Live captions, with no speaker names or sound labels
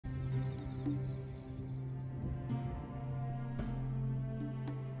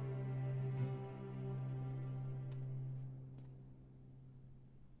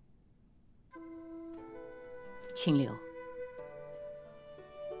清流，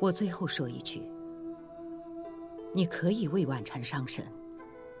我最后说一句，你可以为婉婵伤神，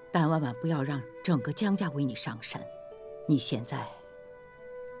但万万不要让整个江家为你伤神。你现在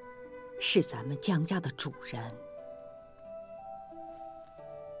是咱们江家的主人。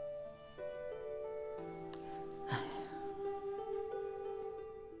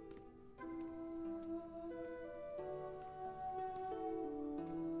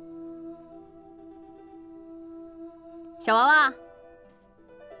小娃娃，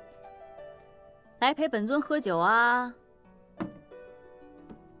来陪本尊喝酒啊！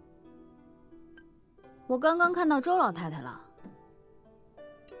我刚刚看到周老太太了。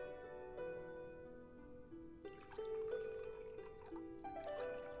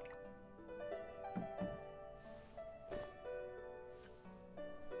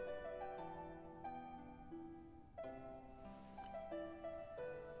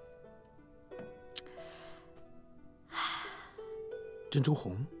珍珠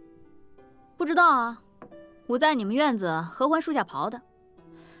红，不知道啊，我在你们院子合欢树下刨的，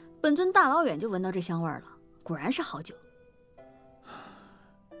本尊大老远就闻到这香味了，果然是好酒。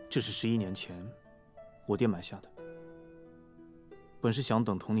这是11年前我爹埋下的，本是想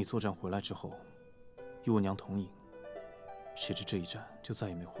等同你作战回来之后，与我娘同饮，谁知这一战就再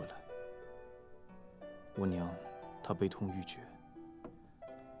也没回来。我娘她悲痛欲绝，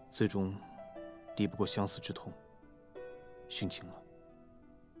最终抵不过相思之痛，殉情了。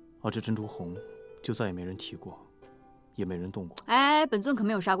而这珍珠红就再也没人提过，也没人动过。哎，本尊可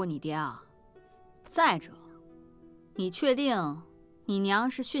没有杀过你爹啊！再者，你确定你娘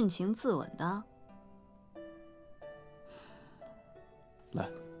是殉情自刎的？来，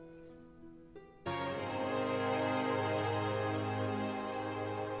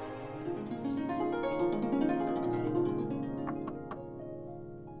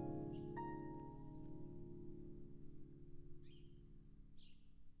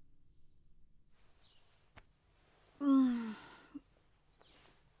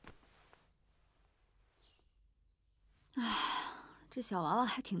这小娃娃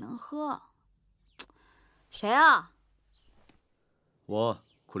还挺能喝。谁啊？我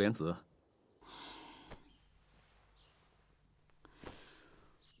苦莲子。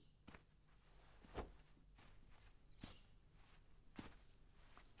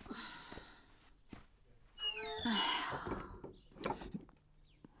哎呀，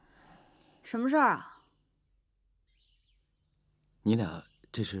什么事儿啊？你俩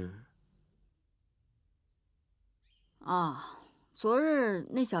这是？啊。昨日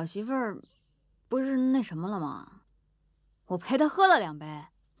那小媳妇儿不是那什么了吗？我陪她喝了2杯，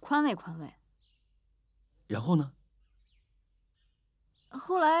宽慰宽慰。然后呢？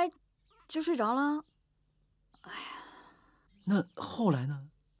后来就睡着了。哎呀，那后来呢？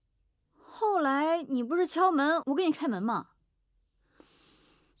后来你不是敲门，我给你开门吗？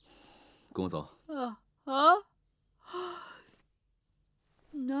跟我走。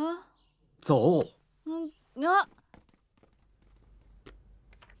走。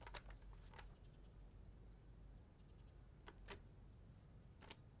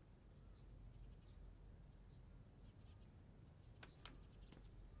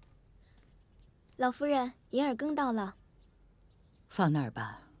老夫人，银耳羹到了。放那儿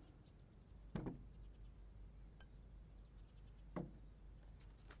吧。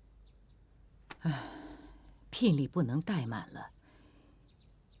唉，聘礼不能怠慢了，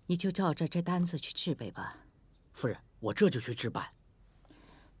你就照着这单子去置备吧。夫人，我这就去置办。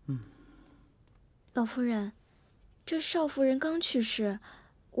老夫人，这少夫人刚去世，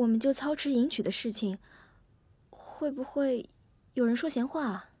我们就操持迎娶的事情，会不会有人说闲话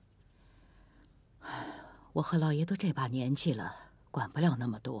啊？我和老爷都这把年纪了，管不了那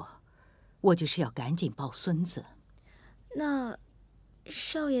么多，我就是要赶紧抱孙子。那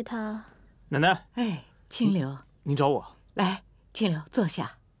少爷他……奶奶，哎，清流，您找我？来，清流，坐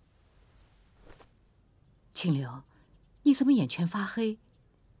下。清流，你怎么眼圈发黑，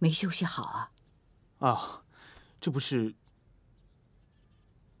没休息好啊？啊，这不是……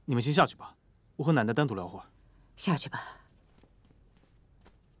你们先下去吧，我和奶奶单独聊会儿。下去吧。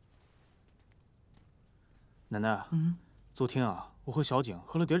奶奶，昨天啊，我和小景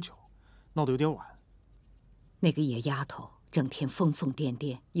喝了点酒，闹得有点晚。那个野丫头整天疯疯癫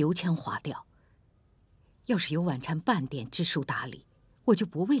癫，油腔滑调。要是有婉婵半点知书达理，我就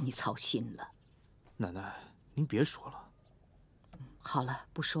不为你操心了。奶奶，您别说了。好了，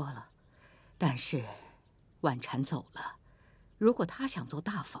不说了。但是，婉婵走了，如果她想做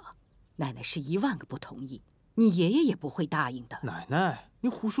大房，奶奶是10000个不同意，你爷爷也不会答应的。奶奶，您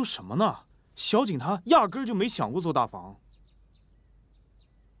胡说什么呢？小景她压根儿就没想过做大房。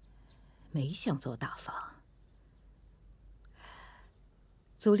没想做大房，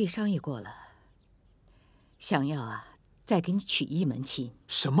族里商议过了，想要再给你娶一门亲。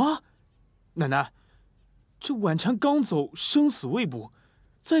什么？奶奶，这婉婵刚走，生死未卜，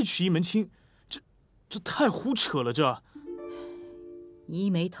再娶一门亲，这太胡扯了！这一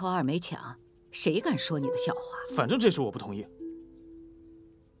没偷二没抢，谁敢说你的笑话？反正这事我不同意。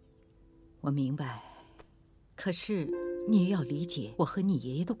我明白，可是你也要理解我和你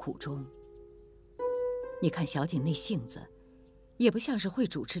爷爷的苦衷。你看小景那性子，也不像是会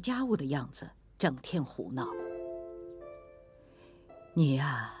主持家务的样子，整天胡闹。你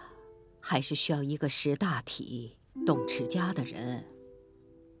呀，还是需要一个识大体、懂持家的人。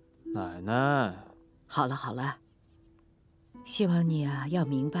奶奶，好了好了，希望你要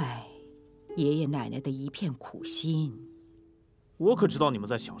明白爷爷奶奶的一片苦心。我可知道你们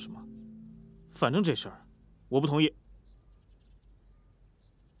在想什么，反正这事儿我不同意。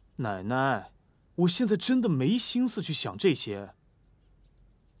奶奶，我现在真的没心思去想这些。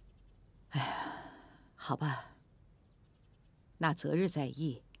哎呀，好吧，那择日再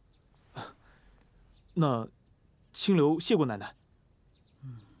议。那清流谢过奶奶。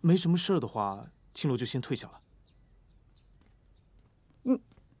没什么事儿的话，清流就先退下了。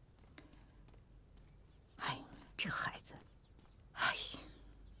哎，这孩子，哎呀。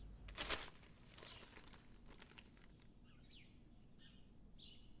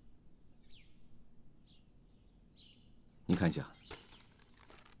你看一下。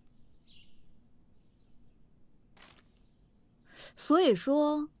所以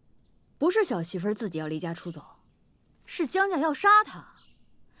说，不是小媳妇自己要离家出走，是江家要杀她，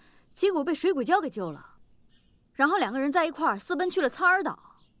结果被水鬼蛟给救了，然后两个人在一块儿私奔去了苍耳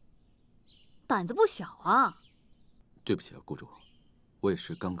岛。胆子不小啊！对不起啊，雇主，我也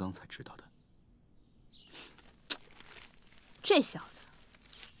是刚刚才知道的。这小子，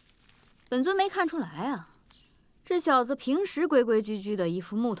本尊没看出来啊。这小子平时规规矩矩的一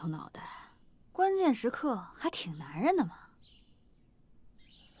副木头脑袋，关键时刻还挺男人的嘛。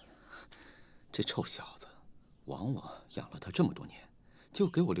这臭小子，枉我养了他这么多年，就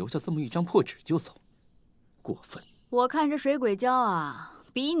给我留下这么一张破纸就走，过分！我看这水鬼蛟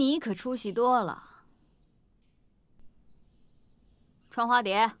比你可出息多了。穿花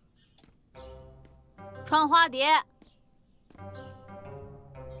蝶，穿花蝶。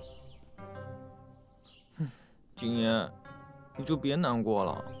景言，你就别难过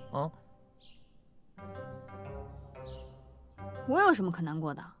了啊。我有什么可难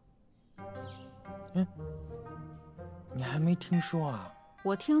过的？你还没听说啊？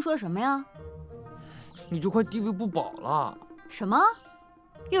我听说什么呀？你就快地位不保了。什么？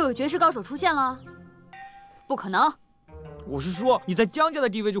又有绝世高手出现了？不可能！我是说你在江家的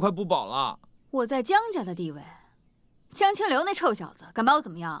地位就快不保了。我在江家的地位？江清流那臭小子敢把我怎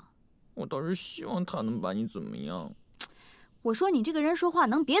么样？我倒是希望他能把你怎么样。我说你这个人说话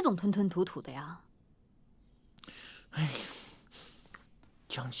能别总吞吞吐吐的呀。哎，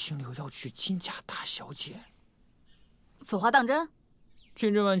江清流要娶金家大小姐。此话当真？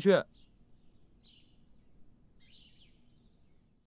千真万确。